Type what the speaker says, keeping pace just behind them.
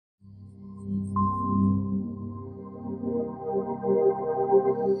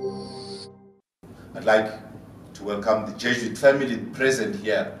I'd like to welcome the Jesuit family present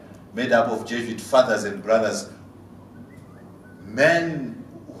here, made up of Jesuit fathers and brothers, men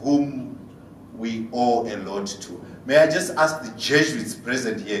whom we owe a lot to. May I just ask the Jesuits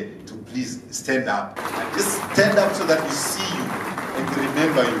present here to please stand up. And just stand up so that we see you and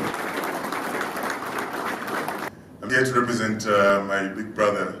remember you. I'm here to represent my big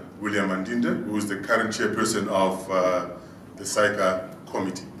brother, William Mandinda, who is the current chairperson of the SAICA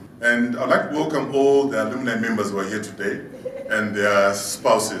committee. And I'd like to welcome all the alumni members who are here today and their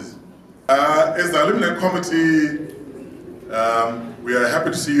spouses. As the alumni committee, we are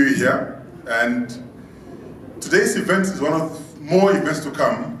happy to see you here. And today's event is one of more events to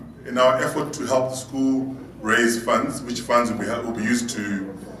come in our effort to help the school raise funds, which funds will be used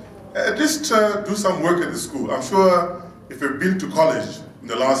to at least do some work at the school. I'm sure if you've been to college in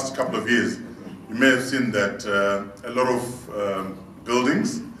the last couple of years, you may have seen that a lot of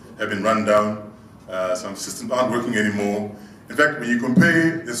buildings have been run down, some systems aren't working anymore. In fact, when you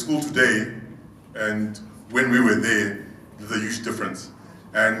compare the school today and when we were there, there's a huge difference.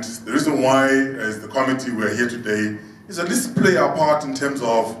 And the reason why, as the committee, we're here today, is at least play our part in terms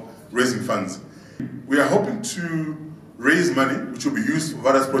of raising funds. We are hoping to raise money, which will be used for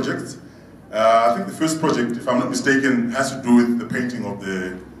various projects. I think the first project, if I'm not mistaken, has to do with the painting of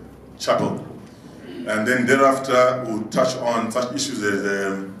the chapel. And then thereafter, we'll touch on such issues as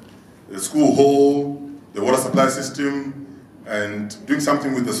the school hall, the water supply system, and doing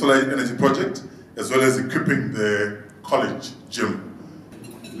something with the solar energy project, as well as equipping the college gym.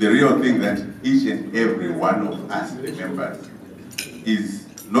 The real thing that each and every one of us remembers is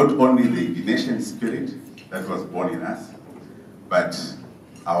not only the Ignatian spirit that was born in us, but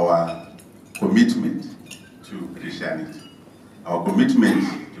our commitment to Christianity, our commitment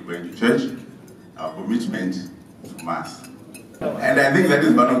to going to church, our commitment to Mass. And I think that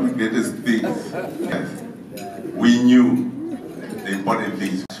is one of the greatest things. Yes. We knew the important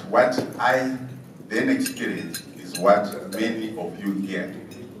things. What I then experienced is what many of you here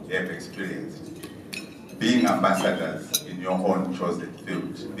have experienced. Being ambassadors in your own chosen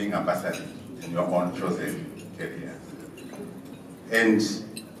field, being ambassadors in your own chosen careers. And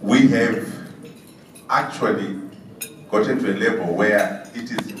we have actually gotten to a level where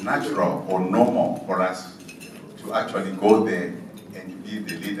it is natural or normal for us to actually go there and be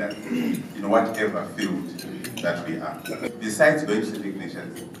the leader in whatever field that we are. Besides going to St.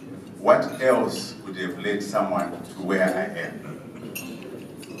 Ignatius, what else would have led someone to where I am?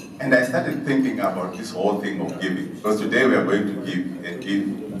 And I started thinking about this whole thing of giving, because today we are going to give and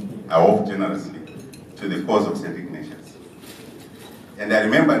give our all generously to the cause of St. Ignatius. And I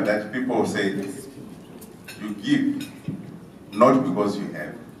remember that people say, you give not because you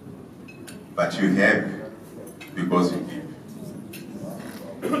have, but you have because you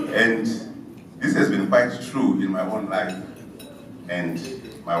give. And this has been quite true in my own life and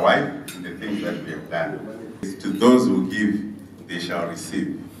my wife and the things that we have done. To those who give, they shall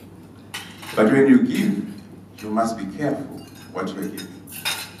receive. But when you give, you must be careful what you are giving.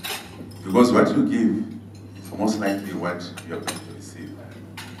 Because what you give is most likely what you are going to receive.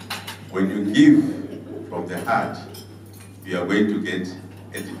 When you give from the heart, you are going to get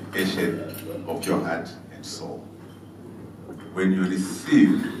edification of your heart and soul. When you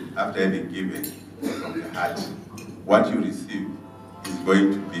receive, after having given from the heart, what you receive is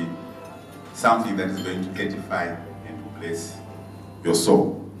going to be something that is going to edify and to bless your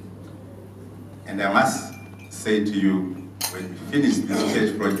soul. And I must say to you, when we finish this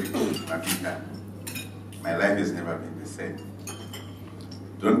church project, my life has never been the same.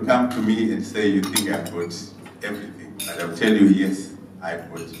 Don't come to me and say you think I've got everything. But I'll tell you, yes, I've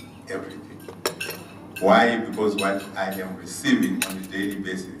got everything. Why? Because what I am receiving on a daily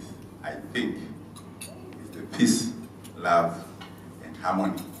basis, I think, is the peace, love, and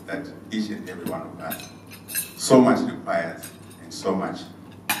harmony that each and every one of us so much requires and so much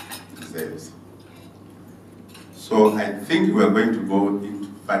deserves. So I think we are going to go into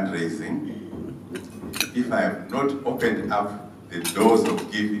fundraising. If I have not opened up the doors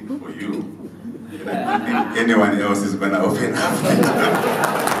of giving for you, then I don't think anyone else is going to open up.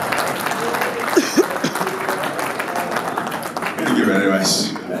 Thank you very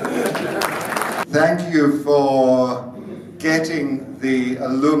much. Thank you for getting the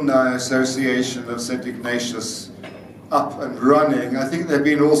Alumni Association of St. Ignatius up and running. I think there have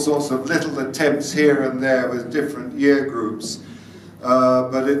been all sorts of little attempts here and there with different year groups,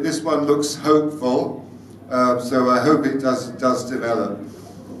 but this one looks hopeful, so I hope it does develop.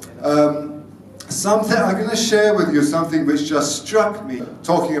 I'm going to share with you something which just struck me,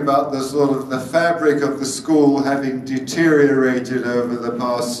 talking about the sort of the fabric of the school having deteriorated over the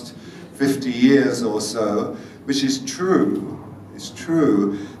past 50 years or so, which is true. It's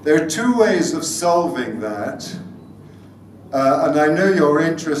true. There are two ways of solving that, and I know you're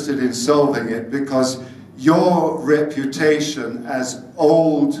interested in solving it because your reputation as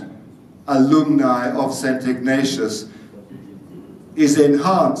old alumni of St. Ignatius is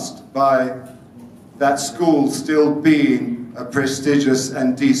enhanced by that school still being a prestigious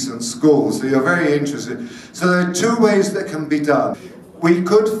and decent school. So you're very interested. So there are two ways that can be done. We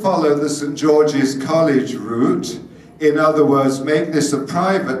could follow the St. George's College route, in other words, make this a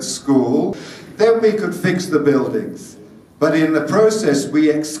private school, then we could fix the buildings. But in the process, we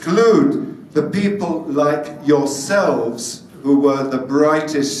exclude the people like yourselves who were the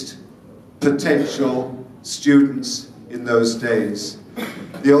brightest potential students in those days.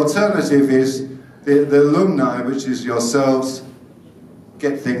 The alternative is the alumni, which is yourselves,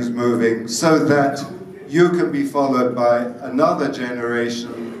 get things moving so that you can be followed by another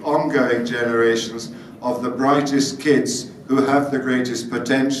generation, ongoing generations of the brightest kids who have the greatest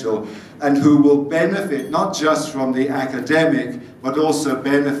potential and who will benefit not just from the academic, but also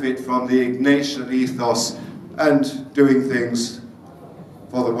benefit from the Ignatian ethos and doing things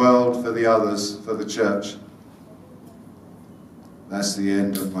for the world, for the others, for the church. That's the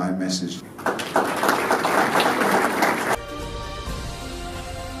end of my message.